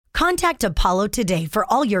Contact Apollo today for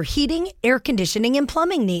all your heating, air conditioning, and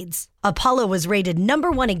plumbing needs. Apollo was rated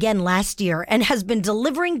 #1 again last year and has been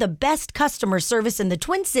delivering the best customer service in the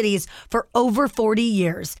Twin Cities for over 40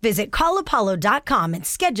 years. Visit callapollo.com and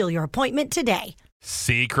schedule your appointment today.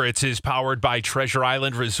 Secrets is powered by Treasure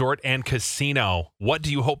Island Resort and Casino. What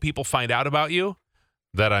do you hope people find out about you?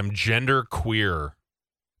 That I'm gender queer.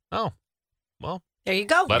 Oh, well. There you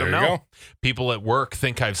go. Let them There you know. go. People at work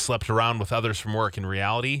think I've slept around with others from work. In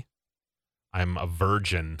reality, I'm a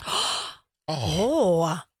virgin.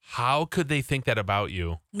 Oh, How could they think that about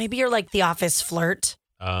you? maybe you're like the office flirt.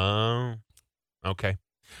 Oh, okay.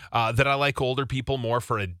 That I like older people more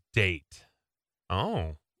for a date.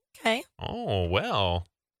 Oh, Okay. well,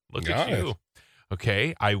 look Got at you. it.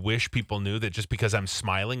 Okay, I wish people knew that just because I'm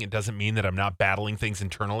smiling, it doesn't mean that I'm not battling things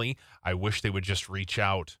internally. I wish they would just reach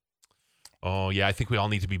out. Oh, yeah, I think we all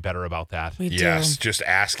need to be better about that. We Yes, do. just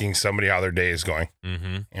asking somebody how their day is going.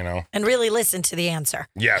 Mm-hmm. You know. And really listen to the answer.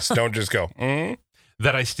 Yes, don't just go.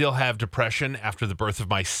 That I still have depression after the birth of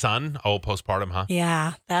my son. Oh, postpartum, huh?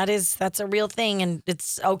 Yeah, that's a real thing, and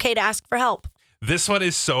it's okay to ask for help. This one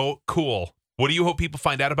is so cool. What do you hope people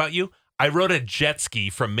find out about you? I rode a jet ski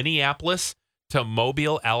from Minneapolis to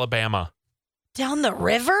Mobile, Alabama. Down the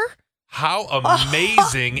river? How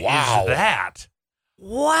amazing Wow. is that?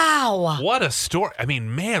 Wow. What a story. I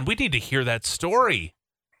mean, man, we need to hear that story,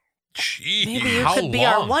 Jeez. Maybe you How could be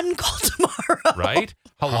our long? one call tomorrow. right?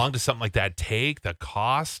 How long does something like that take? The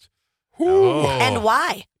cost? Whew. And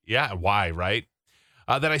why? Yeah, why, right?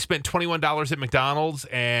 That I spent $21 at McDonald's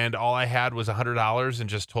and all I had was $100 and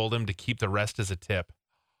just told him to keep the rest as a tip.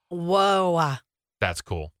 Whoa. That's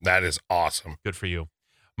cool. That is awesome. Good for you.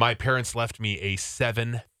 My parents left me a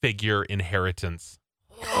 7-figure inheritance.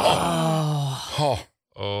 Oh. Oh,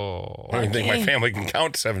 Oh. I don't even think my Okay. family can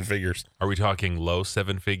count 7 figures. Are we talking low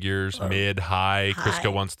 7 figures, mid, high? high.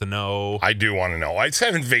 Crisco wants to know. I do want to know.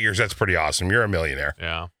 7 figures, that's pretty awesome. You're a millionaire.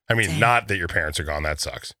 Yeah, I mean, Dang. not that your parents are gone. That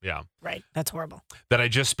sucks. yeah. Right. That's horrible. That I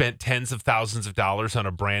just spent tens of thousands of dollars on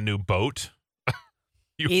a brand new boat.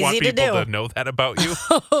 You Easy want to people do. to know that about you?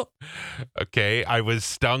 Okay, I was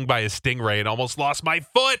stung by a stingray and almost lost my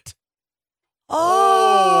foot.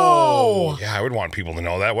 Oh. Yeah, I would want people to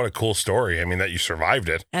know that. What a cool story. I mean, that you survived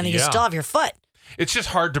it. And you Yeah. still have your foot. It's just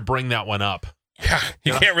hard to bring that one up. Yeah,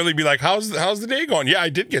 you can't really be like, how's the day going? Yeah, I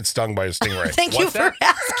did get stung by a stingray. Thank you What's for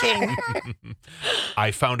asking.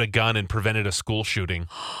 I found a gun and prevented a school shooting.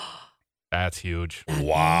 That's huge. That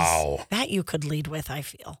Wow. is- that you could lead with, I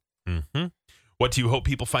feel. Mm-hmm. What do you hope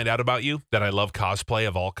people find out about you? That I love cosplay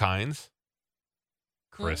of all kinds?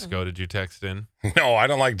 Crisco, did you text in? No, I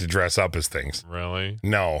don't like to dress up as things. Really?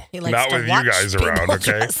 No, He likes not to with you watch guys people around,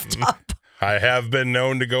 okay? dressed up. I have been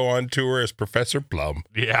known to go on tour as Professor Plum.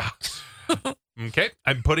 Yeah. Okay.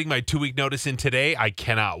 I'm putting my 2-week notice in today. I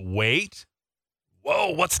cannot wait. Whoa,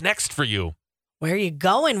 what's next for you? Where are you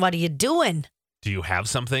going? What are you doing? Do you have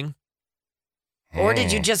something? Or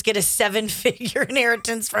did you Mm. just get a 7-figure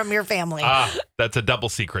inheritance from your family? Ah, that's a double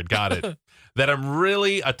secret. Got it. That I'm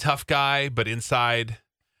really a tough guy, but inside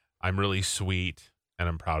I'm really sweet and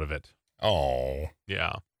I'm proud of it. Oh,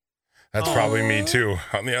 Yeah. that's probably me too.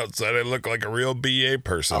 On the outside, I look like a real BA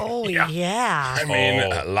person. oh, yeah. yeah. I mean,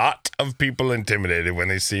 Oh. a lot of people intimidated when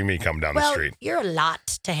they see me come down the Well, street. you're a lot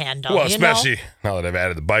to handle. Well, you know? especially now that I've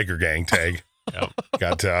added the biker gang tag. Yep.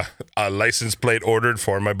 Got a license plate ordered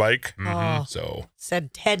for my bike. Oh, So,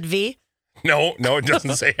 said Ted V. no, it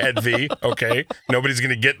doesn't say head V. Okay. Nobody's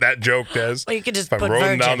going to get that joke, Des. Well, you could just If I'm put rolling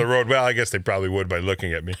virgin. down the road, well, I guess they probably would by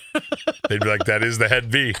looking at me. They'd be like, that is the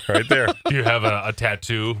head V right there. Do you have a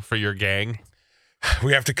tattoo for your gang?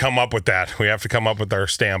 We have to come up with that. We have to come up with our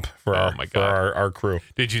stamp for Oh, my God. our crew.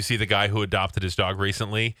 Did you see the guy who adopted his dog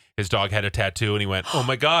recently? His dog had a tattoo and he went, "Oh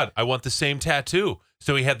my God, I want the same tattoo."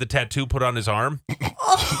 So he had the tattoo put on his arm.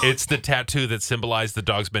 It's the tattoo that symbolized the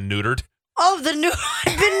dog's been neutered. Oh, the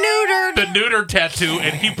neutered. The neutered tattoo,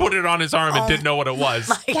 and he put it on his arm and didn't know what it was.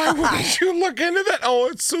 My Why God. would you look into that? Oh,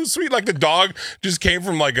 it's so sweet. Like the dog just came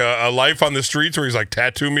from like a life on the streets where he's like,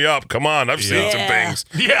 tattoo me up. Come on. I've seen some Yeah. things.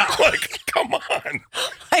 Yeah. Like, come on.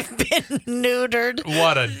 I've been neutered.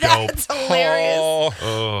 What a dope. That's hilarious. Oh,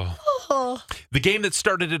 Oh. Oh. The game that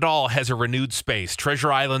started it all has a renewed space.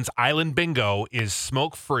 Treasure Island's Island Bingo is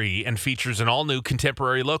smoke-free and features an all-new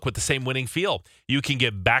contemporary look with the same winning feel. You can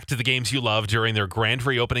get back to the games you love during their grand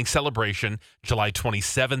reopening celebration, July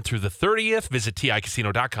 27th through the 30th. Visit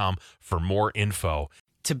TICasino.com for more info.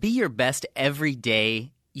 To be your best every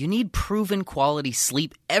day, you need proven quality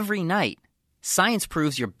sleep every night. Science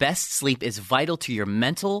proves your best sleep is vital to your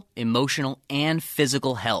mental, emotional, and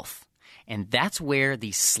physical health. And that's where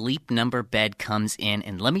the Sleep Number bed comes in.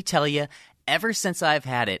 And let me tell you, ever since I've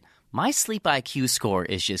had it, my Sleep IQ score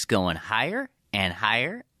is just going higher and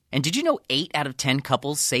higher. And did you know 8 out of 10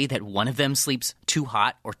 couples say that one of them sleeps too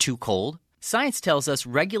hot or too cold? Science tells us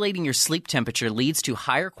regulating your sleep temperature leads to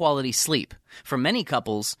higher quality sleep. For many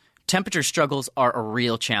couples, temperature struggles are a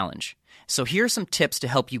real challenge. So here are some tips to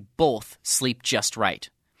help you both sleep just right.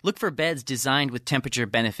 Look for beds designed with temperature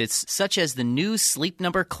benefits, such as the new Sleep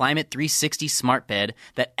Number Climate 360 smart bed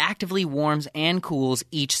that actively warms and cools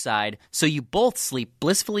each side so you both sleep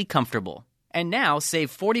blissfully comfortable. And now save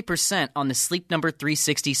 40% on the Sleep Number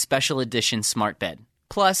 360 Special Edition smart bed,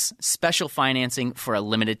 plus special financing for a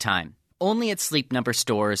limited time. Only at Sleep Number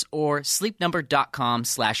stores or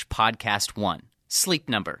sleepnumber.com/podcast1. Sleep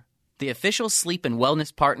Number, the official sleep and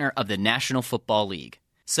wellness partner of the National Football League.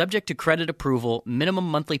 Subject to credit approval, minimum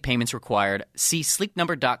monthly payments required. See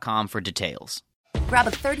sleepnumber.com for details. Grab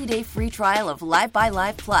a 30-day free trial of Live by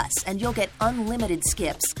Live Plus, and you'll get unlimited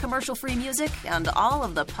skips, commercial-free music, and all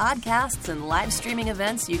of the podcasts and live streaming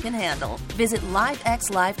events you can handle. Visit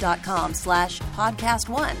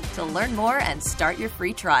livexlive.com/podcast1 to learn more and start your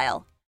free trial.